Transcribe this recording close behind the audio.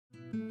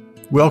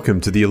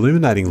Welcome to the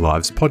Illuminating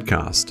Lives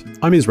podcast.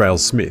 I'm Israel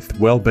Smith,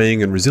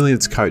 wellbeing and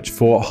resilience coach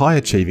for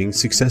high-achieving,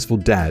 successful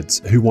dads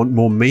who want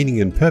more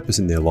meaning and purpose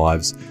in their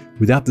lives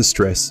without the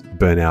stress,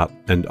 burnout,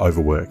 and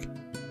overwork.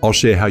 I'll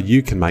share how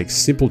you can make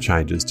simple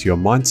changes to your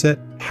mindset,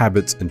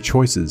 habits, and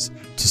choices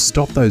to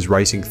stop those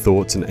racing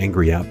thoughts and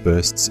angry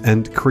outbursts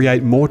and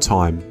create more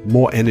time,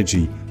 more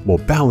energy, more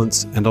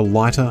balance, and a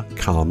lighter,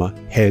 calmer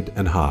head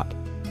and heart.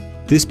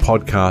 This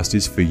podcast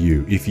is for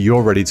you if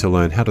you're ready to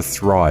learn how to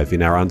thrive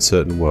in our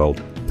uncertain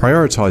world,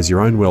 prioritize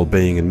your own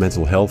well-being and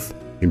mental health,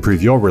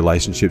 improve your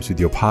relationships with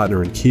your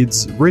partner and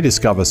kids,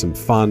 rediscover some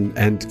fun,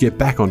 and get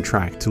back on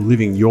track to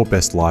living your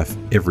best life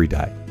every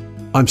day.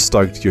 I'm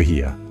stoked you're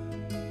here.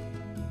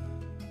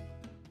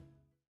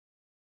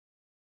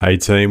 Hey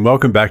team,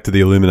 welcome back to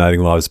the Illuminating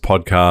Lives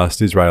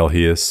podcast. Israel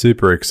here,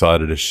 super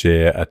excited to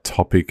share a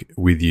topic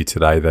with you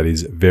today that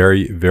is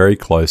very, very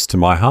close to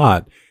my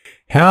heart.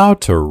 How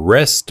to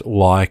rest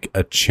like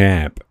a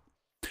champ.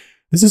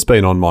 This has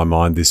been on my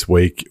mind this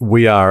week.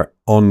 We are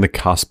on the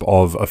cusp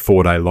of a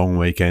 4-day long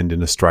weekend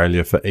in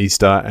Australia for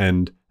Easter,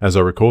 and as I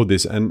record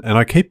this, and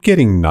I keep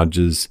getting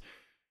nudges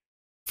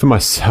for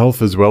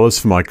myself as well as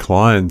for my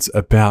clients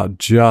about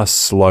just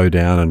slow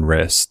down and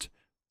rest.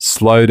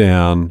 Slow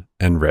down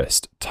and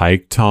rest.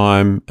 Take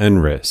time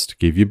and rest.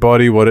 Give your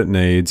body what it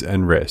needs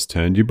and rest.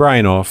 Turn your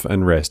brain off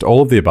and rest.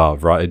 All of the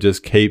above, right? It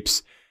just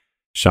keeps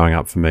showing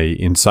up for me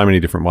in so many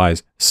different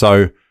ways.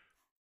 So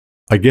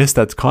I guess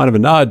that's kind of a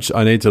nudge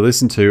I need to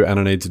listen to, and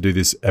I need to do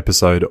this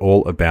episode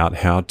all about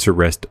how to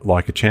rest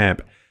like a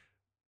champ.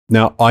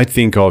 Now, I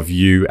think of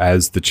you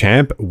as the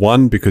champ,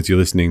 one, because you're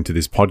listening to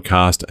this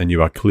podcast and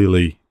you are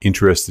clearly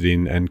interested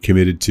in and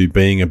committed to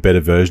being a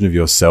better version of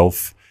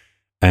yourself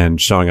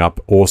and showing up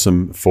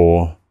awesome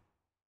for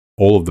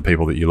all of the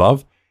people that you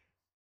love.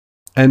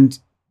 And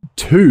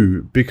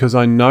two, because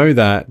I know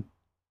that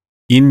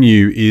in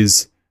you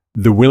is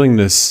the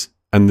willingness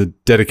and the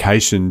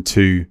dedication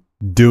to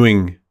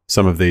doing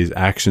some of these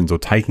actions or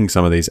taking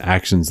some of these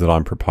actions that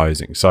I'm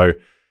proposing. So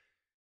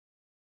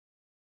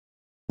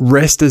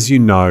rest, as you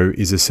know,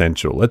 is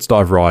essential. Let's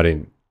dive right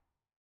in.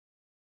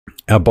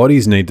 Our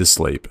bodies need to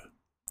sleep.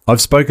 I've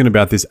spoken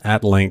about this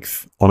at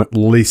length on at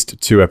least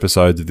 2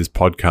 episodes of this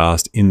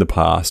podcast in the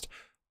past,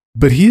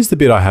 but here's the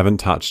bit I haven't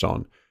touched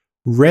on.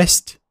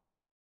 Rest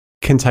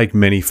can take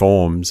many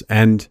forms,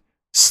 and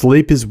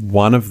sleep is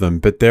one of them,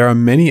 but there are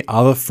many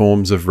other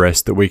forms of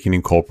rest that we can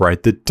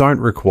incorporate that don't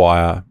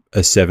require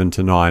a 7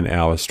 to 9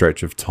 hour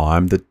stretch of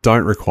time, that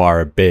don't require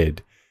a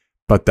bed,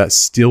 but that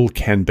still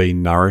can be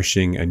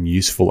nourishing and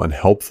useful and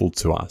helpful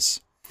to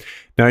us.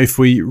 Now, if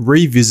we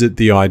revisit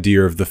the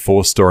idea of the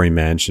 4-story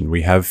mansion,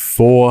 we have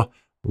 4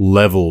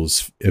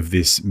 levels of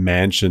this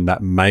mansion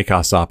that make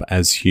us up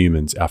as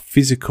humans: our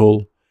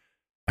physical,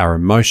 our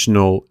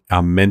emotional,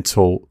 our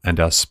mental, and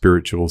our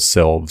spiritual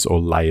selves, or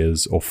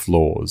layers or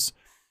floors.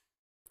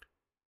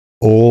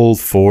 All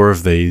 4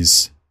 of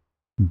these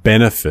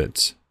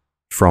benefit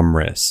from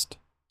rest.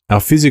 Our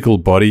physical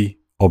body,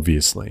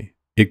 obviously,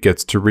 it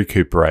gets to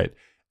recuperate.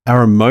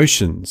 Our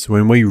emotions,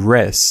 when we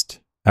rest,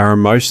 our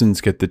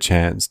emotions get the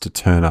chance to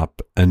turn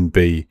up and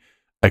be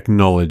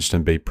acknowledged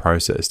and be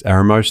processed. Our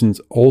emotions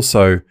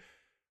also,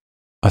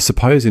 I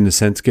suppose, in a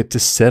sense, get to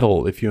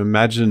settle. If you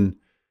imagine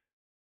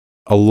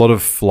a lot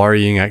of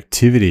flurrying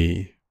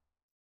activity,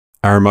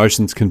 our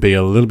emotions can be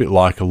a little bit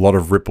like a lot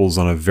of ripples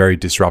on a very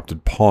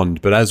disrupted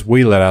pond. But as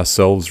we let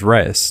ourselves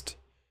rest,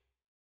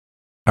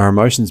 our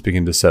emotions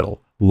begin to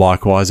settle.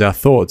 Likewise, our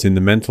thoughts in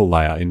the mental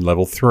layer in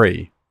level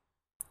 3.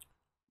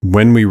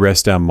 When we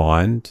rest our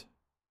mind,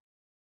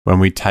 when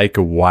we take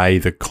away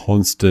the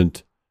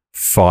constant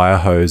fire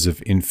hose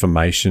of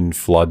information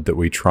flood that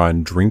we try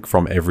and drink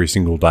from every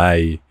single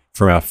day,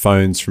 from our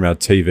phones, from our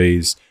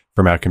TVs,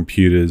 from our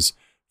computers,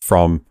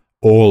 from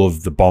all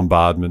of the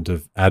bombardment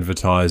of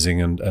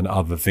advertising and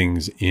other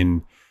things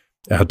in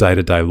our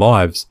day-to-day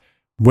lives,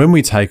 when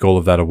we take all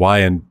of that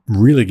away and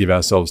really give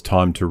ourselves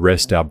time to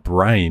rest our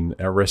brain,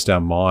 rest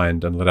our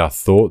mind, and let our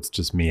thoughts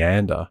just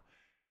meander,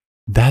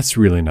 that's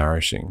really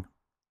nourishing.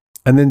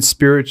 And then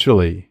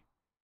spiritually,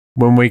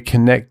 when we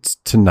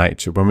connect to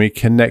nature, when we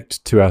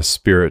connect to our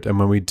spirit, and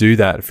when we do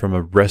that from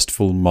a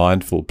restful,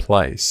 mindful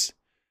place,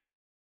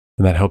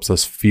 and that helps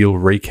us feel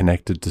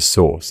reconnected to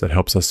source. That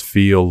helps us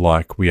feel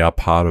like we are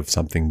part of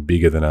something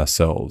bigger than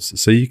ourselves.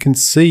 So you can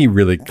see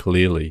really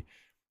clearly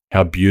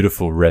how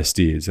beautiful rest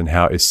is and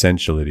how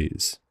essential it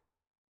is.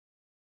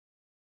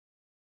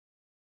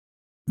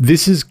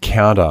 This is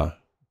counter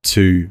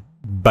to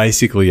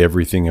basically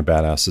everything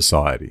about our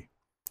society.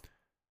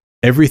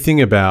 Everything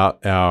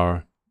about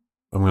our,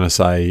 I'm going to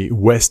say,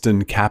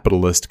 Western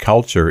capitalist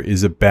culture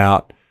is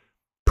about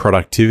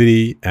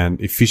productivity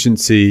and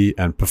efficiency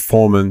and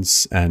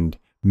performance and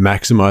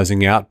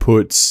maximizing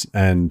outputs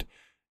and,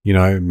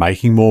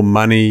 making more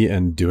money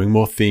and doing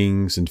more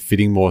things and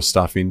fitting more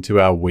stuff into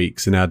our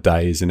weeks and our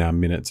days and our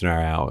minutes and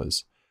our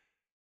hours.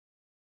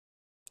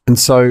 And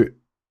so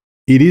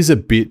it is a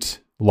bit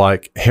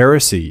like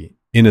heresy,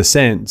 in a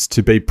sense,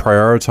 to be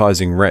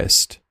prioritizing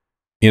rest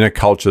in a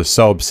culture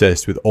so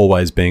obsessed with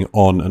always being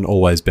on and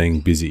always being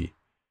busy.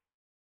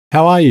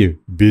 How are you?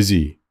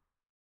 Busy.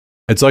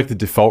 It's like the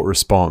default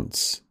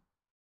response.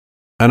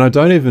 And I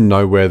don't even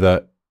know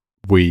whether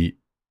we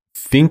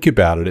think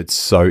about it. It's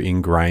so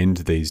ingrained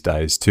these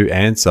days to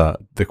answer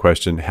the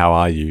question, how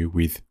are you,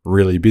 with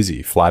really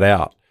busy, flat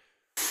out.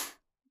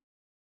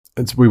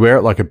 We wear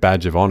it like a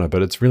badge of honor,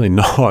 but it's really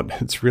not.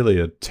 It's really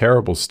a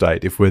terrible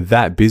state if we're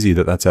that busy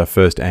that that's our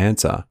first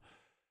answer.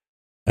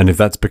 And if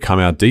that's become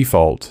our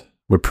default,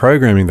 we're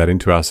programming that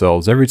into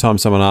ourselves. Every time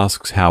someone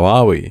asks, how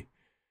are we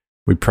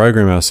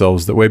program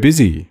ourselves that we're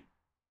busy.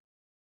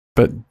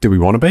 But do we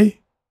want to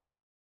be?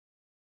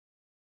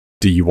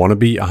 Do you want to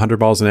be 100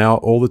 miles an hour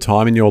all the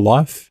time in your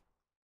life?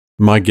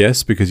 My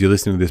guess, because you're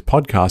listening to this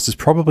podcast, is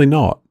probably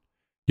not.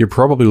 You're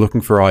probably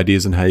looking for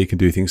ideas on how you can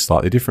do things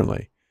slightly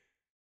differently.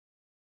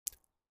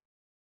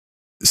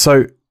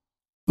 So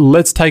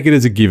let's take it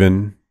as a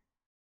given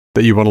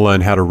that you want to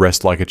learn how to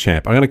rest like a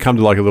champ. I'm going to come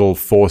to like a little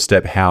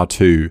 4-step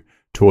how-to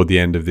toward the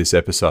end of this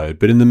episode.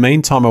 But in the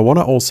meantime, I want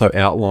to also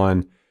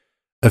outline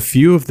a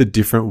few of the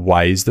different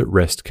ways that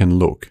rest can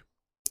look.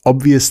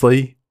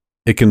 Obviously,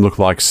 it can look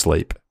like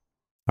sleep.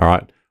 All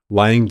right,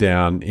 laying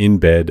down in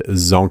bed,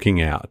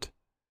 zonking out.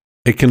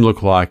 It can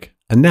look like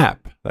a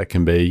nap. That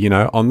can be,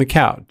 on the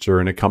couch or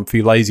in a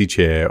comfy lazy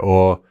chair,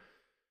 or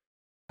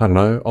I don't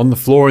know, on the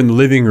floor in the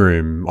living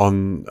room,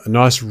 on a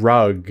nice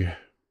rug,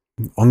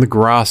 on the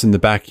grass in the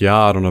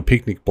backyard, on a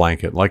picnic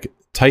blanket. Like,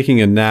 taking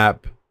a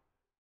nap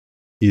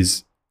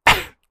is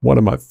one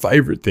of my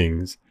favorite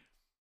things.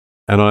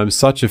 And I'm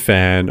such a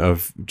fan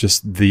of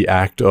just the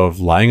act of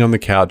laying on the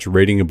couch,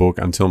 reading a book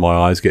until my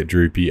eyes get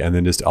droopy, and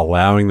then just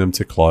allowing them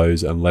to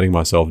close and letting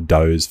myself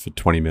doze for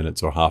 20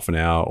 minutes or half an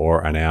hour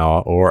or an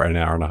hour or an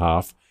hour and a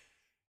half.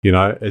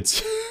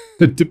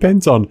 It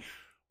depends on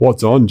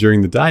what's on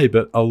during the day,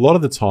 but a lot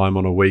of the time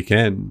on a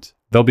weekend,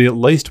 there'll be at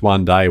least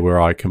one day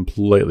where I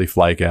completely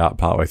flake out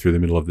partway through the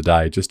middle of the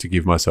day just to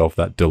give myself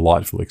that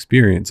delightful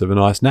experience of a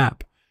nice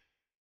nap.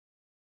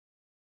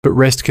 But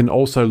rest can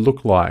also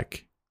look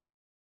like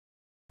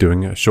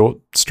doing a short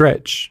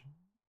stretch,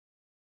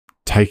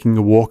 taking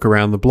a walk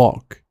around the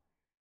block,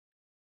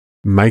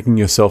 making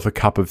yourself a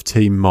cup of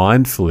tea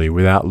mindfully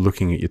without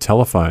looking at your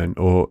telephone,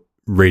 or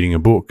reading a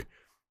book.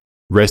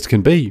 Rest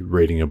can be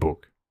reading a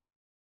book.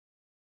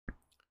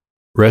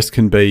 Rest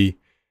can be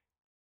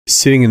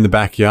sitting in the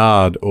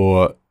backyard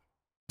or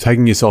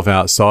taking yourself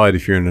outside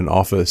if you're in an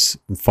office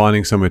and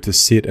finding somewhere to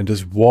sit and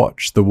just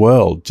watch the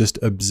world, just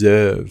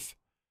observe.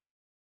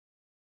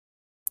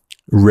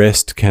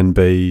 Rest can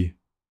be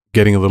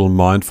getting a little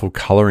mindful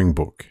coloring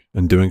book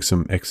and doing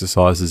some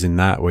exercises in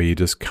that where you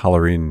just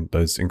color in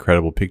those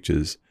incredible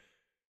pictures.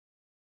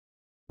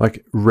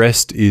 Like,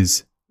 rest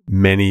is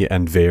many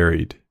and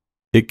varied.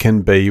 It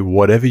can be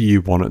whatever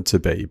you want it to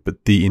be,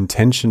 but the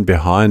intention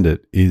behind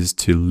it is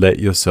to let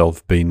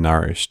yourself be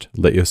nourished,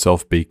 let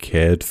yourself be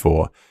cared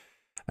for,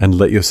 and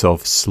let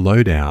yourself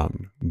slow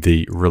down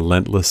the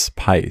relentless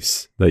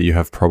pace that you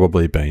have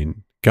probably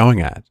been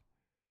going at.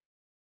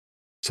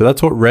 So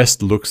that's what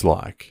rest looks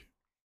like.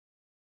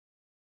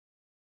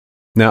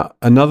 Now,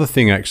 another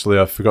thing actually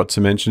I forgot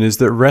to mention is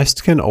that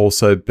rest can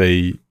also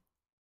be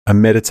a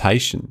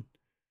meditation.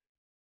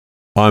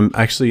 I'm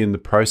actually in the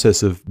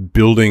process of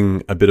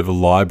building a bit of a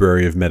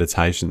library of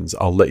meditations.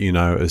 I'll let you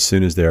know as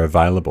soon as they're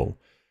available.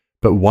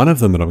 But one of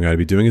them that I'm going to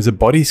be doing is a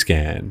body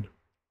scan.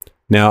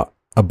 Now,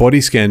 a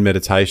body scan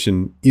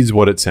meditation is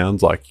what it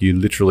sounds like. You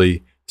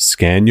literally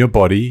scan your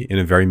body in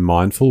a very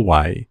mindful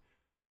way,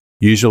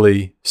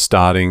 usually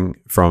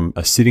starting from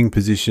a sitting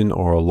position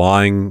or a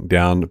lying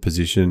down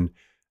position,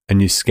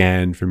 and you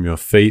scan from your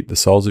feet, the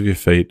soles of your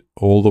feet,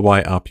 all the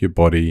way up your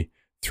body,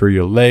 through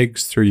your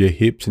legs, through your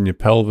hips and your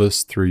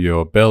pelvis, through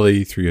your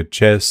belly, through your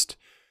chest,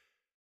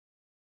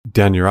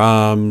 down your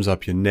arms,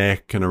 up your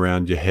neck, and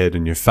around your head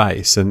and your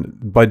face.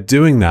 And by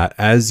doing that,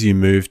 as you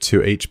move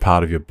to each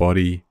part of your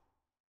body,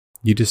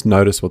 you just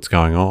notice what's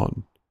going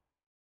on.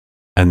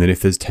 And then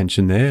if there's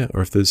tension there,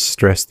 or if there's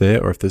stress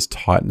there, or if there's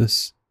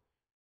tightness,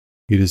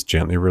 you just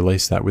gently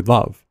release that with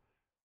love.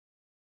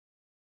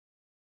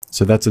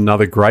 So that's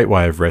another great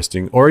way of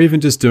resting, or even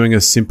just doing a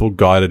simple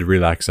guided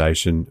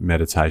relaxation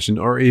meditation,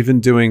 or even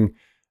doing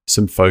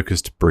some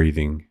focused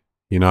breathing.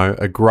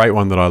 A great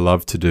one that I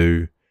love to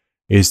do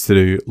is to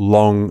do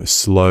long,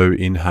 slow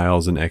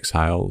inhales and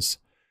exhales,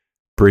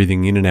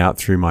 breathing in and out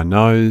through my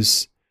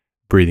nose,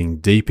 breathing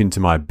deep into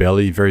my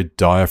belly, very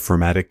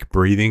diaphragmatic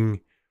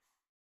breathing,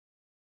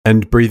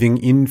 and breathing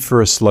in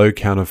for a slow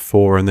count of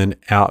 4 and then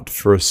out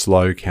for a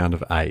slow count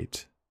of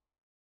 8.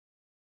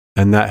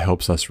 And that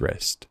helps us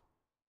rest.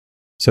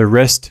 So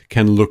rest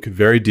can look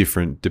very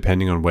different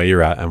depending on where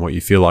you're at and what you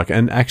feel like,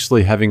 and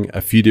actually having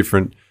a few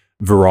different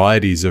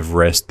varieties of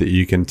rest that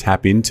you can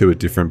tap into at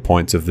different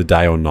points of the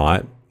day or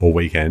night or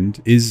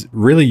weekend is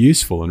really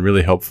useful and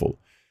really helpful.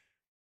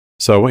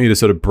 So I want you to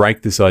sort of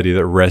break this idea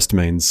that rest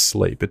means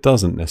sleep. It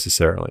doesn't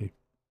necessarily.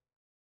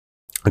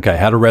 Okay,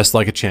 how to rest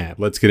like a champ.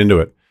 Let's get into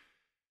it.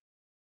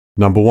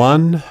 Number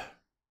 1,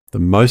 the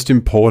most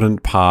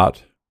important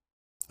part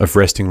of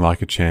resting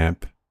like a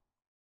champ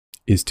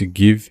is to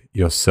give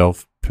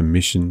yourself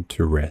permission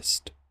to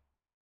rest.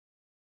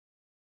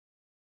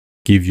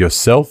 Give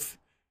yourself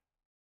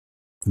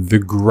the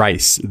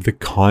grace, the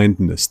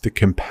kindness, the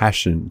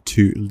compassion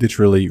to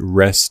literally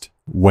rest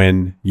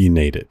when you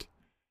need it.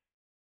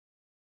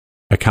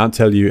 I can't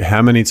tell you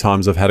how many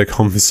times I've had a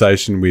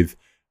conversation with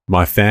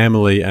my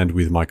family and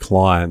with my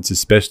clients,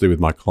 especially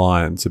with my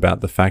clients, about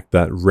the fact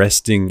that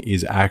resting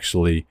is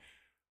actually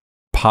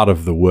part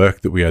of the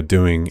work that we are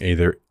doing,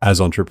 either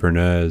as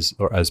entrepreneurs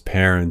or as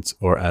parents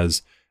or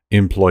as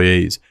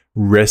employees.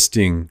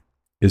 Resting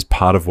is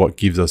part of what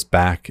gives us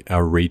back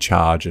our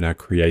recharge and our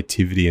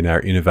creativity and our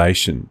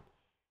innovation.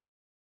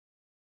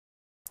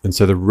 And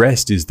so the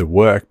rest is the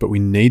work, but we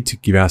need to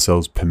give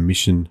ourselves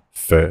permission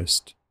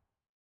first.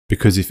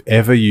 Because if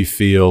ever you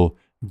feel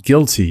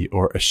guilty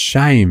or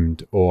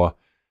ashamed or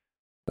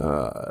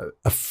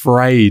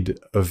afraid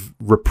of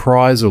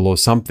reprisal or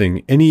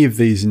something, any of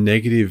these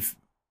negative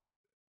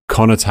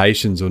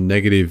connotations or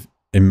negative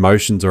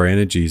emotions or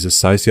energies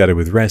associated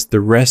with rest, the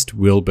rest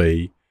will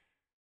be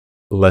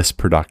less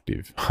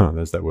productive.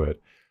 There's that word.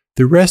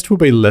 The rest will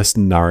be less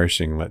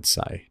nourishing, let's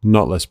say.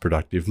 Not less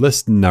productive,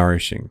 less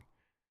nourishing.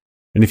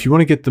 And if you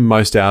want to get the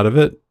most out of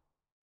it,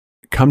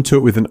 come to it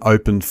with an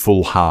open,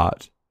 full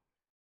heart,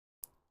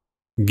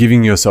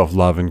 giving yourself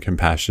love and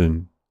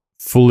compassion,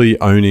 fully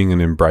owning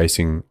and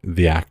embracing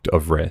the act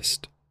of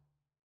rest.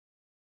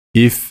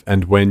 If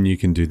and when you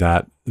can do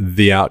that,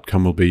 the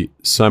outcome will be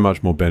so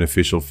much more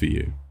beneficial for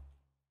you.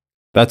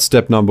 That's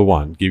step number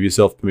one. Give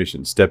yourself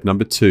permission. Step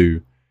number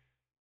two,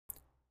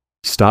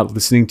 start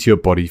listening to your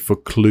body for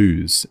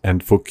clues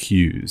and for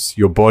cues.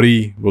 Your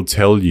body will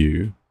tell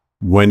you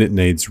when it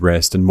needs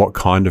rest and what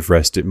kind of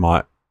rest it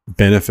might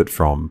benefit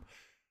from,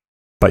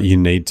 but you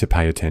need to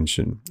pay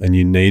attention and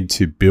you need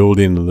to build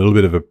in a little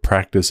bit of a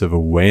practice of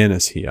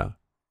awareness here.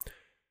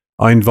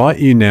 I invite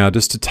you now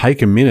just to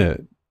take a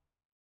minute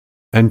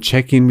and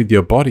check in with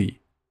your body.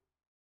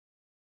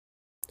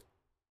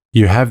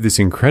 You have this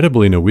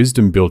incredible inner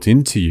wisdom built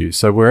into you.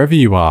 So wherever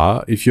you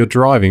are, if you're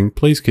driving,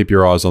 please keep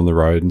your eyes on the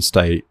road and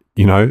stay,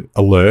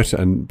 alert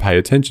and pay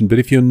attention. But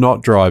if you're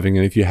not driving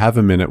and if you have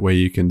a minute where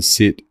you can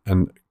sit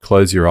and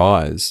close your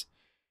eyes,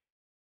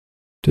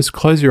 just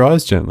close your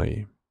eyes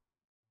gently.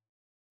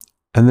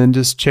 And then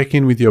just check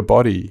in with your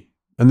body.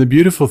 And the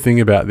beautiful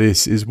thing about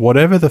this is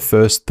whatever the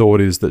first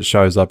thought is that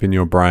shows up in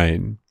your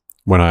brain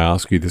when I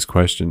ask you this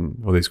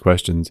question or these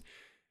questions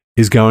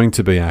is going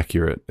to be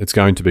accurate. It's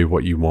going to be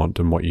what you want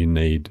and what you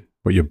need,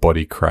 what your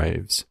body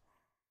craves.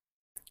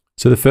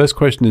 So the first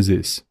question is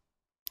this: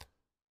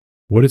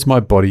 what is my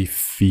body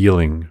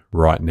feeling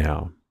right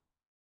now?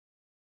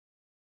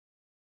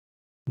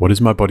 What is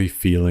my body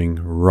feeling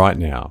right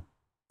now?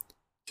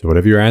 So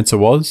whatever your answer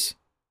was,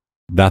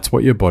 that's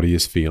what your body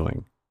is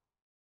feeling.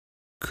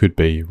 Could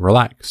be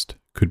relaxed,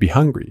 could be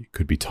hungry,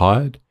 could be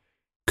tired,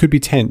 could be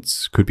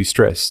tense, could be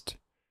stressed,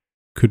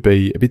 could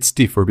be a bit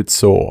stiff or a bit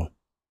sore.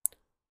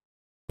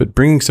 But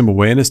bringing some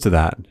awareness to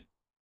that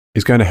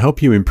is going to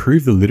help you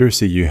improve the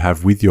literacy you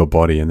have with your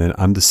body and then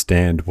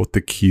understand what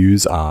the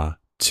cues are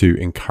to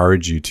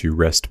encourage you to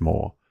rest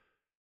more.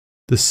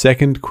 The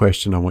second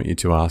question I want you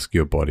to ask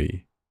your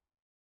body: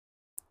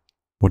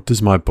 what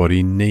does my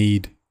body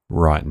need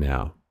right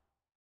now?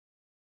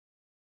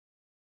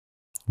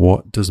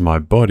 What does my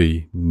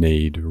body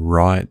need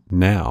right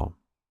now?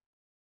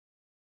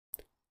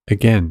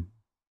 Again,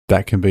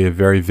 that can be a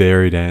very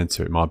varied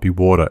answer. It might be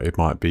water, it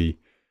might be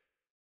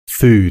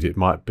food, it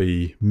might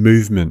be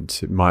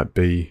movement, it might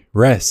be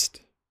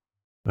rest.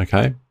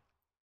 Okay?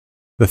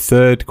 The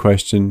third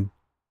question: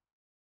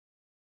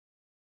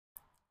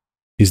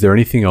 is there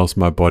anything else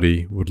my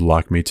body would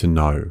like me to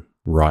know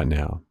right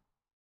now?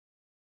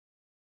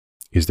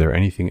 Is there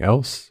anything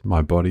else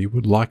my body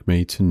would like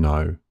me to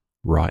know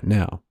right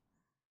now?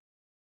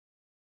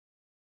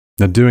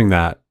 Now, doing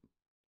that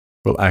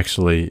will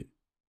actually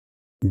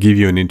give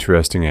you an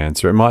interesting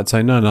answer. It might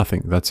say, no,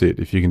 nothing. That's it.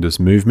 If you can just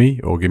move me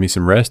or give me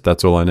some rest,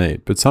 that's all I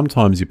need. But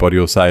sometimes your body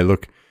will say,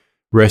 look,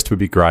 rest would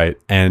be great,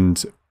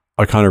 and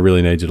I kind of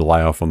really need you to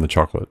lay off on the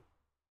chocolate,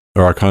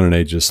 or I kind of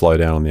need you to slow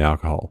down on the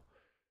alcohol.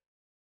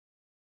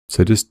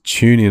 So just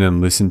tune in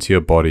and listen to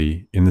your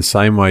body in the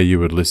same way you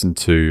would listen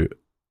to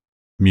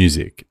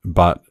music,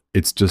 but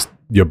it's just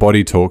your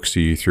body talks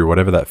to you through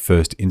whatever that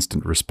first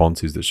instant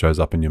response is that shows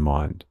up in your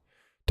mind.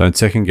 Don't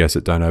second guess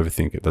it. Don't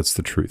overthink it. That's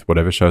the truth.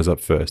 Whatever shows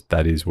up first,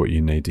 that is what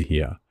you need to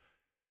hear.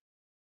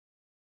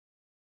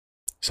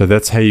 So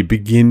that's how you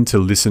begin to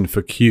listen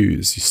for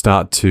cues. You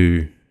start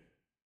to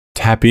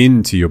tap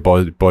into your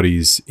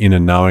body's inner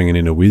knowing and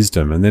inner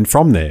wisdom. And then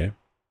from there,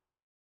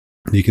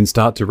 you can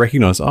start to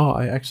recognize,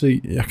 I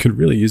could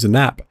really use a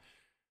nap.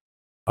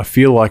 I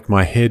feel like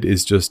my head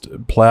is just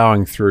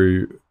plowing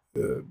through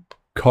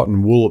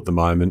cotton wool at the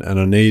moment, and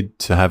I need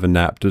to have a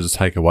nap to just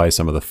take away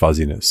some of the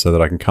fuzziness so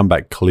that I can come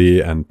back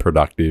clear and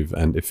productive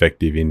and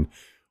effective in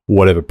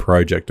whatever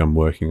project I'm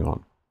working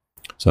on.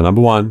 So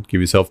number one, give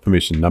yourself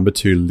permission. Number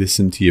two,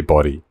 listen to your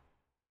body.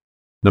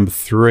 Number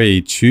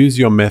three, choose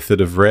your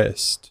method of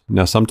rest.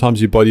 Now, sometimes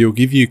your body will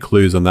give you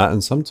clues on that,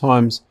 and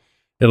sometimes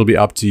it'll be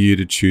up to you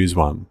to choose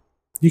one.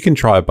 You can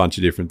try a bunch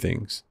of different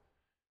things.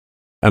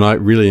 And I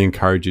really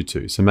encourage you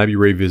to. So maybe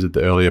revisit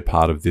the earlier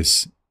part of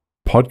this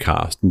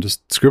podcast and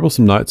just scribble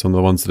some notes on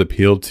the ones that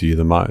appealed to you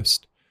the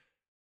most.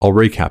 I'll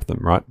recap them,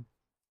 right?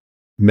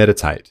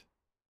 Meditate,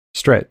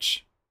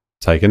 stretch,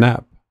 take a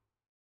nap,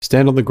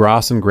 stand on the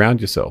grass and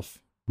ground yourself,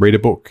 read a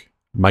book,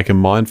 make a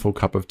mindful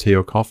cup of tea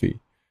or coffee,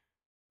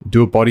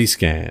 do a body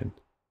scan,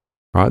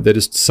 right? They're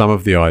just some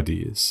of the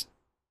ideas.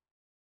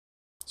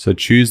 So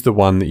choose the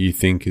one that you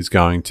think is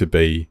going to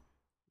be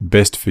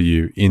best for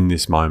you in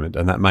this moment,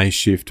 and that may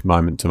shift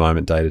moment to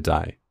moment, day to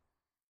day.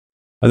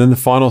 And then the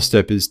final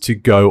step is to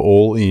go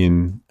all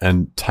in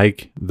and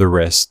take the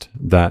rest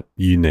that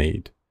you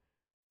need.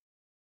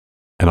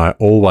 And I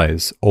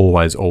always,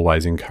 always,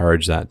 always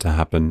encourage that to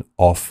happen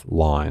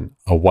offline,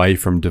 away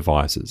from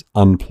devices,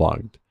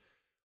 unplugged.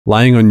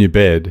 Laying on your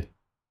bed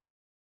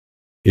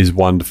is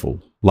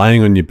wonderful.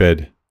 Laying on your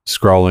bed,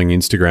 scrolling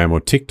Instagram or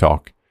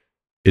TikTok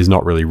is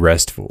not really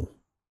restful.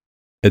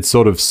 It's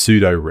sort of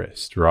pseudo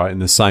rest, right? In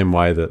the same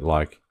way that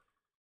like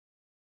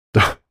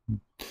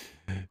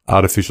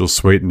artificial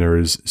sweetener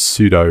is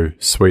pseudo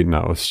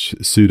sweetener or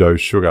pseudo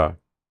sugar.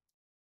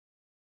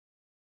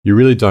 You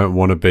really don't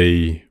want to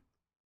be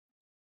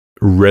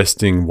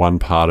resting one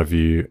part of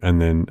you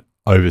and then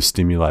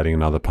overstimulating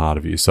another part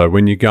of you. So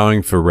when you're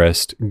going for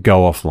rest,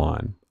 go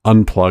offline,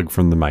 unplug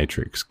from the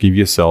matrix, give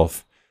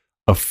yourself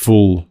a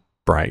full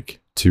break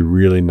to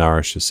really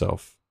nourish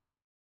yourself.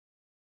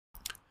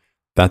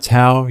 That's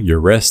how you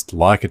rest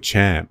like a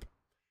champ.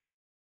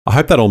 I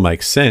hope that all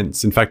makes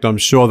sense. In fact, I'm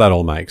sure that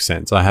all makes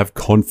sense. I have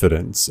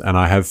confidence and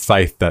I have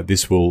faith that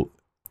this will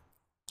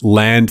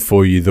land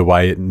for you the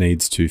way it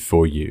needs to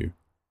for you.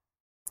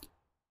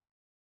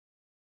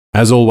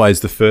 As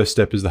always, the first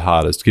step is the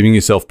hardest, giving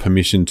yourself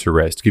permission to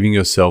rest, giving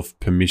yourself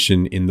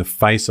permission in the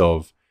face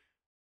of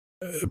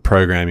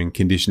programming,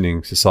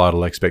 conditioning,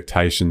 societal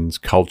expectations,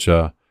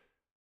 culture,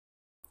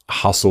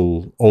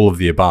 hustle, all of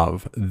the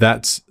above.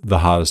 That's the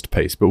hardest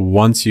piece. But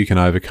once you can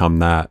overcome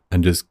that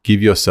and just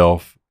give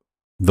yourself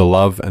the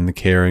love and the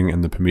caring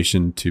and the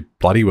permission to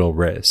bloody well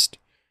rest,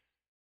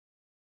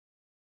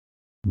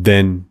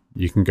 then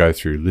you can go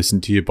through,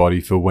 listen to your body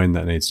for when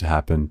that needs to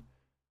happen,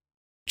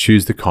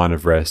 choose the kind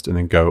of rest, and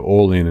then go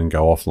all in and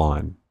go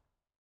offline.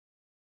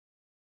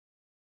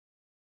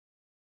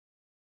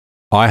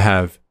 I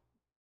have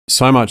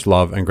so much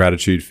love and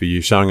gratitude for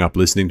you showing up,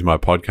 listening to my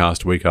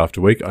podcast week after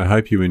week. I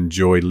hope you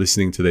enjoy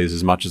listening to these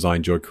as much as I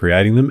enjoy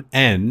creating them.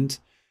 And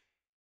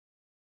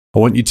I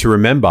want you to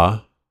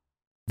remember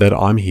that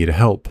I'm here to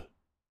help.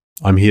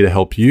 I'm here to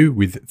help you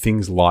with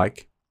things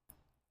like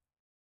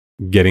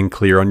getting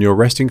clear on your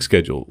resting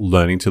schedule,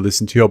 learning to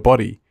listen to your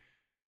body,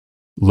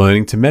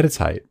 learning to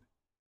meditate,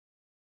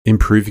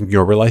 improving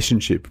your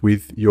relationship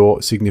with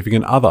your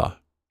significant other,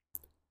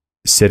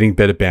 setting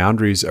better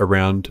boundaries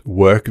around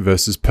work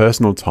versus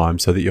personal time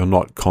so that you're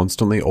not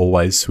constantly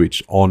always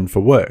switched on for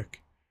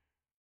work.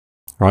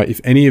 Right? If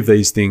any of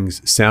these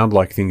things sound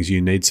like things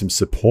you need some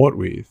support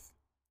with,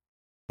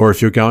 or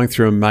if you're going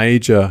through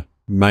a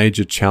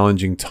major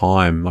challenging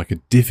time, like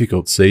a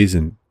difficult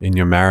season in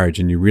your marriage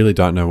and you really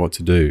don't know what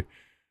to do,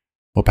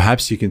 or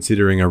perhaps you're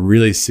considering a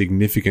really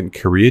significant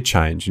career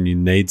change and you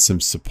need some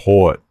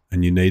support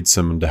and you need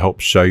someone to help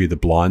show you the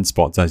blind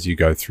spots as you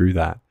go through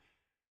that.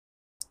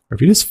 Or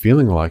if you're just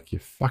feeling like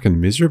you're fucking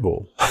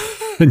miserable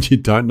and you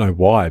don't know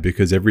why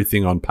because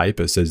everything on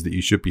paper says that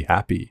you should be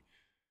happy,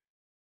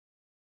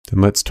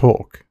 then let's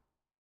talk.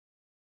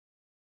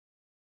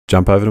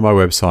 Jump over to my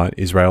website,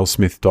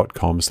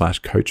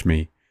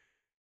 israelsmith.com/coachme,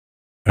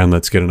 and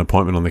let's get an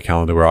appointment on the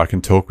calendar where I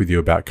can talk with you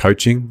about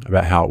coaching,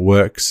 about how it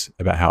works,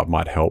 about how it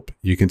might help.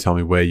 You can tell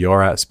me where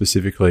you're at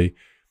specifically.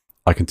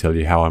 I can tell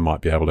you how I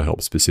might be able to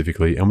help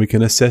specifically, and we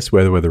can assess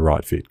whether we're the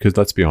right fit. Because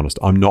let's be honest,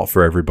 I'm not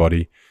for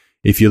everybody.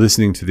 If you're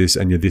listening to this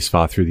and you're this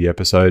far through the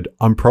episode,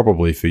 I'm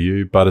probably for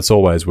you, but it's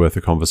always worth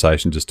a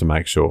conversation just to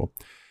make sure.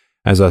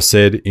 As I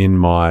said in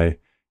my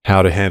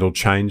How to Handle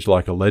Change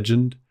Like a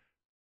Legend,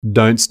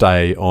 don't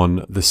stay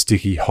on the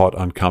sticky, hot,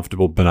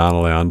 uncomfortable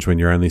banana lounge when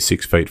you're only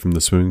 6 feet from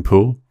the swimming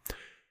pool.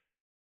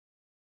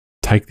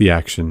 Take the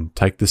action,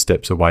 take the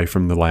steps away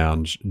from the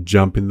lounge,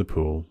 jump in the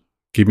pool,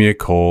 give me a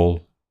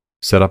call,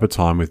 set up a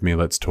time with me,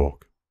 let's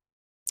talk.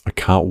 I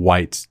can't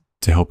wait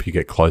to help you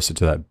get closer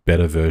to that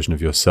better version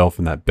of yourself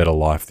and that better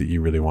life that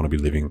you really want to be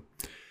living.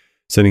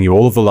 Sending you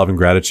all of the love and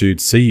gratitude.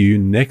 See you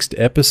next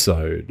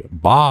episode.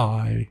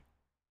 Bye.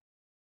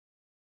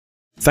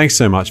 Thanks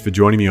so much for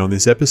joining me on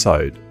this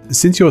episode.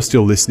 Since you're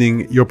still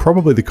listening, you're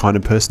probably the kind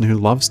of person who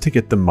loves to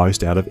get the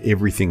most out of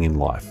everything in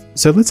life.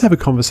 So let's have a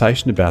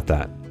conversation about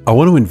that. I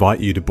want to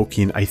invite you to book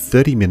in a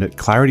 30-minute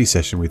clarity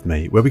session with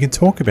me where we can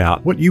talk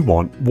about what you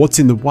want, what's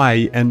in the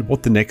way, and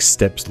what the next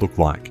steps look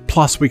like.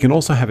 Plus, we can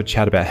also have a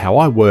chat about how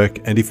I work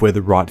and if we're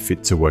the right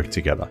fit to work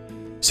together.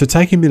 So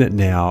take a minute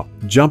now,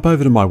 jump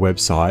over to my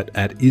website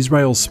at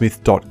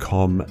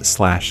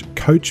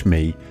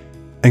israelsmith.com/coachme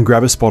and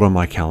grab a spot on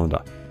my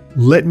calendar.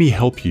 Let me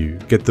help you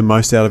get the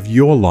most out of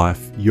your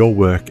life, your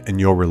work, and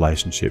your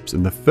relationships.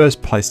 And the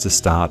first place to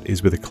start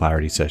is with a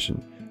clarity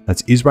session.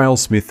 That's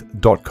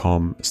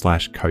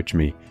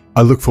israelsmith.com/coachme.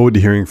 I look forward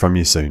to hearing from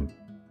you soon.